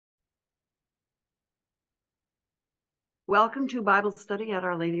Welcome to Bible study at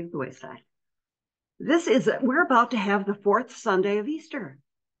Our Lady of the Wayside. We're about to have the fourth Sunday of Easter.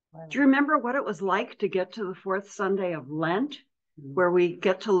 Wow. Do you remember what it was like to get to the fourth Sunday of Lent, where we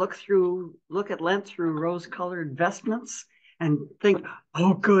get to look at Lent through rose-colored vestments and think,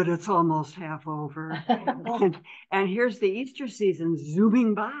 oh, good, it's almost half over. and here's the Easter season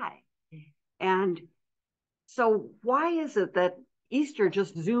zooming by. And so why is it that Easter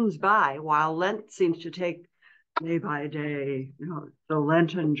just zooms by while Lent seems to take day by day, the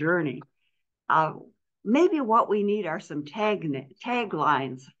Lenten journey? Maybe what we need are some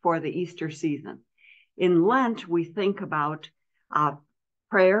taglines for the Easter season. In Lent, we think about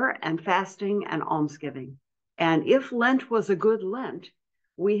prayer and fasting and almsgiving. And if Lent was a good Lent,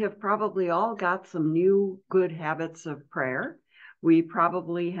 we have probably all got some new good habits of prayer. We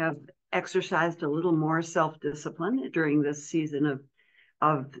probably have exercised a little more self-discipline during this season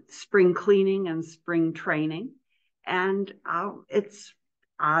of spring cleaning and spring training. And odds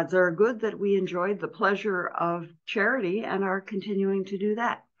are good that we enjoyed the pleasure of charity and are continuing to do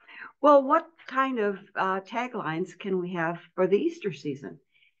that. Well, what kind of taglines can we have for the Easter season?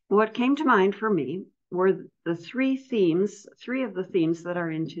 What came to mind for me were the three of the themes that are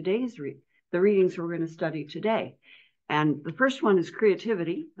in today's the readings we're going to study today. And the first one is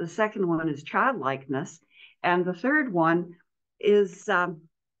creativity, the second one is childlikeness, and the third one is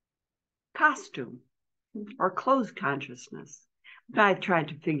costume or clothes consciousness. I tried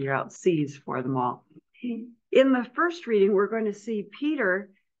to figure out C's for them all. In the first reading, we're going to see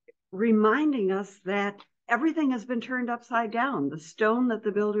Peter reminding us that everything has been turned upside down. The stone that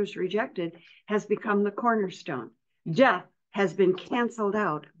the builders rejected has become the cornerstone. Death has been canceled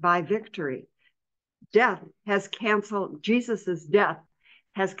out by victory. Jesus's death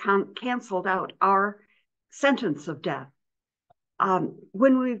has canceled out our sentence of death.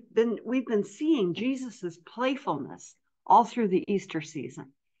 When we've been seeing Jesus's playfulness all through the Easter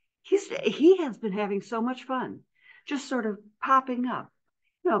season. He has been having so much fun, just sort of popping up,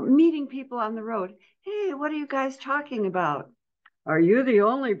 meeting people on the road. Hey, what are you guys talking about? Are you the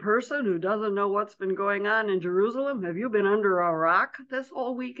only person who doesn't know what's been going on in Jerusalem? Have you been under a rock this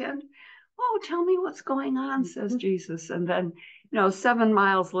whole weekend? Oh, tell me what's going on, says Jesus. And then, 7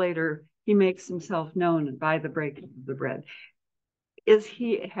 miles later, he makes himself known by the breaking of the bread. Is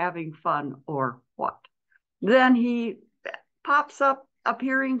he having fun or what? Then he pops up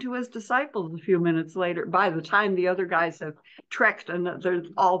appearing to his disciples a few minutes later. By the time the other guys have trekked and they're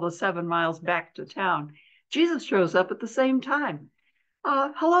all the 7 miles back to town, Jesus shows up at the same time.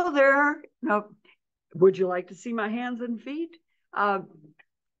 Hello there. Would you like to see my hands and feet?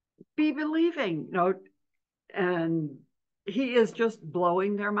 Be believing. And he is just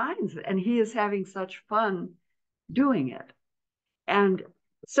blowing their minds, and he is having such fun doing it. And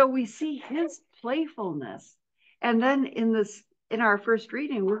so we see his playfulness. And then in our first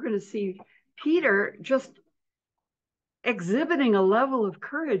reading, we're going to see Peter just exhibiting a level of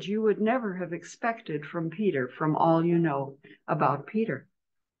courage you would never have expected from Peter, from all you know about Peter.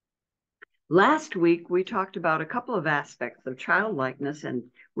 Last week, we talked about a couple of aspects of childlikeness, and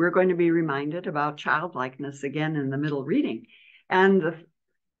we're going to be reminded about childlikeness again in the middle reading. And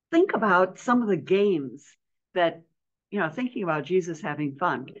think about some of the games that, thinking about Jesus having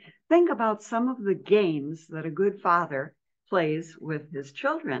fun. Think about some of the games that a good father plays with his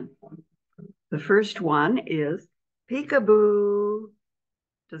children. The first one is peekaboo.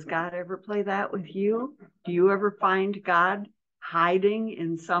 Does God ever play that with you? Do you ever find God hiding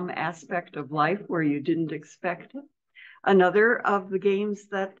in some aspect of life where you didn't expect it? Another of the games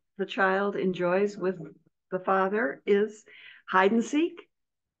that the child enjoys with the father is hide and seek.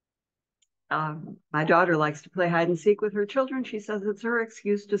 My daughter likes to play hide and seek with her children. She says it's her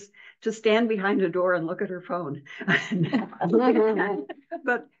excuse to stand behind a door and look at her phone.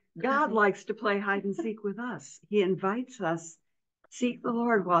 But God likes to play hide and seek with us. He invites us, seek the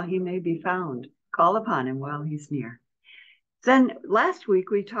Lord while he may be found. Call upon him while he's near. Then last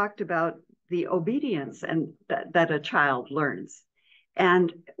week we talked about the obedience and that a child learns.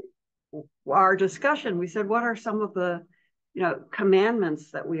 And our discussion, we said, what are some of the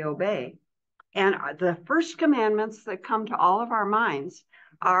commandments that we obey? And the first commandments that come to all of our minds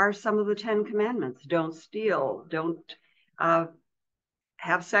are some of the 10 commandments. Don't steal, don't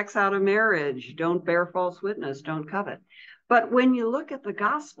have sex out of marriage, don't bear false witness, don't covet. But when you look at the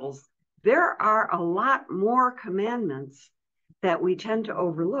Gospels, there are a lot more commandments that we tend to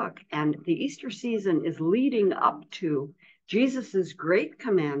overlook. And the Easter season is leading up to Jesus's great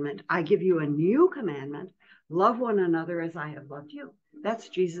commandment. I give you a new commandment, love one another as I have loved you. That's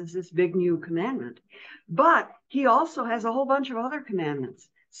Jesus's big new commandment. But he also has a whole bunch of other commandments,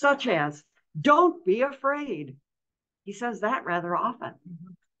 such as don't be afraid. He says that rather often.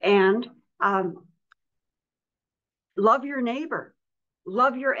 And love your neighbor,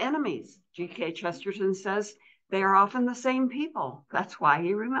 love your enemies. G.K. Chesterton says they are often the same people. That's why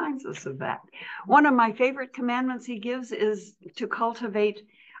he reminds us of that. One of my favorite commandments he gives is to cultivate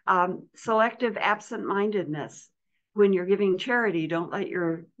selective absent-mindedness. When you're giving charity, don't let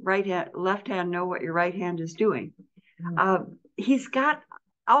your left hand know what your right hand is doing. He's got,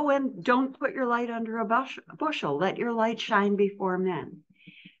 and don't put your light under a bushel. Let your light shine before men.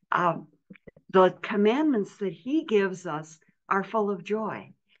 The commandments that he gives us are full of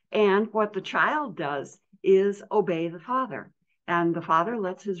joy. And what the child does is obey the father. And the father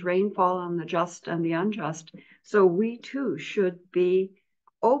lets his rain fall on the just and the unjust. So we too should be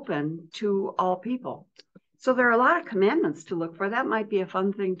open to all people. So there are a lot of commandments to look for. That might be a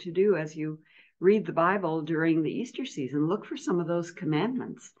fun thing to do as you read the Bible during the Easter season. Look for some of those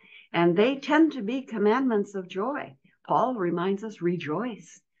commandments. And they tend to be commandments of joy. Paul reminds us,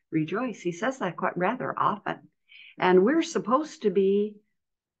 rejoice, rejoice. He says that quite rather often. And we're supposed to be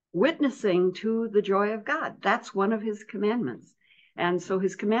witnessing to the joy of God. That's one of his commandments. And so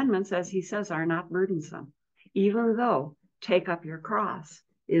his commandments, as he says, are not burdensome, even though take up your cross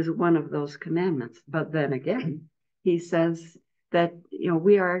is one of those commandments. But then again, he says that,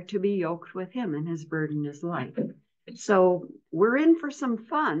 we are to be yoked with him and his burden is light. So we're in for some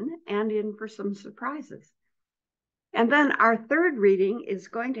fun and in for some surprises. And then our third reading is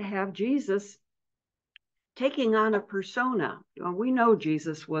going to have Jesus taking on a persona. We know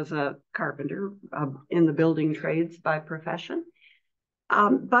Jesus was a carpenter in the building trades by profession,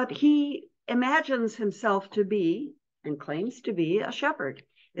 but he imagines himself to be and claims to be a shepherd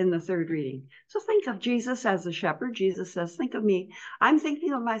in the third reading. So think of Jesus as a shepherd. Jesus says, think of me. I'm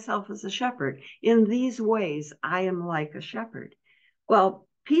thinking of myself as a shepherd. In these ways, I am like a shepherd. Well,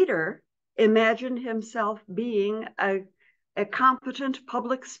 Peter imagined himself being a competent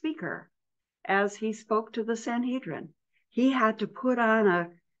public speaker. As he spoke to the Sanhedrin, he had to put on a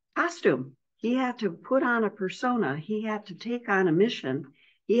costume. He had to put on a persona. He had to take on a mission.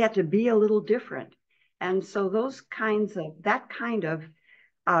 He had to be a little different. And so that kind of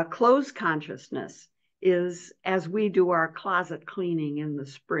clothes consciousness is, as we do our closet cleaning in the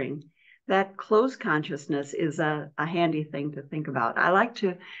spring, that clothes consciousness is a handy thing to think about. I like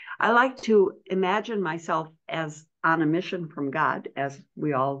to imagine myself as on a mission from God, as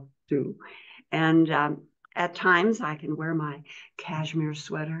we all do. And at times I can wear my cashmere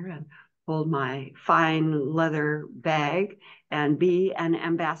sweater and hold my fine leather bag and be an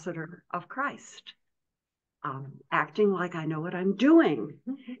ambassador of Christ, acting like I know what I'm doing.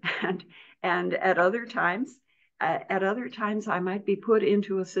 And at other times I might be put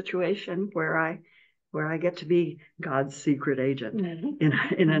into a situation where I get to be God's secret agent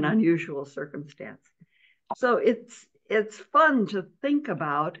in an unusual circumstance. So it's fun to think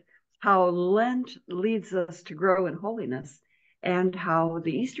about how Lent leads us to grow in holiness and how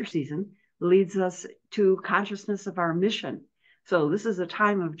the Easter season leads us to consciousness of our mission. So this is a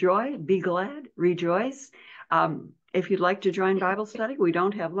time of joy. Be glad, rejoice. If you'd like to join Bible study, we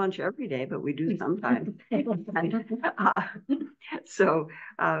don't have lunch every day, but we do sometimes.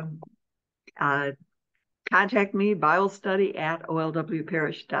 Contact me,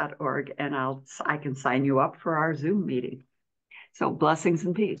 BibleStudy@olwparish.org, and I can sign you up for our Zoom meeting. So blessings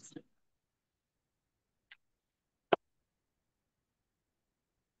and peace.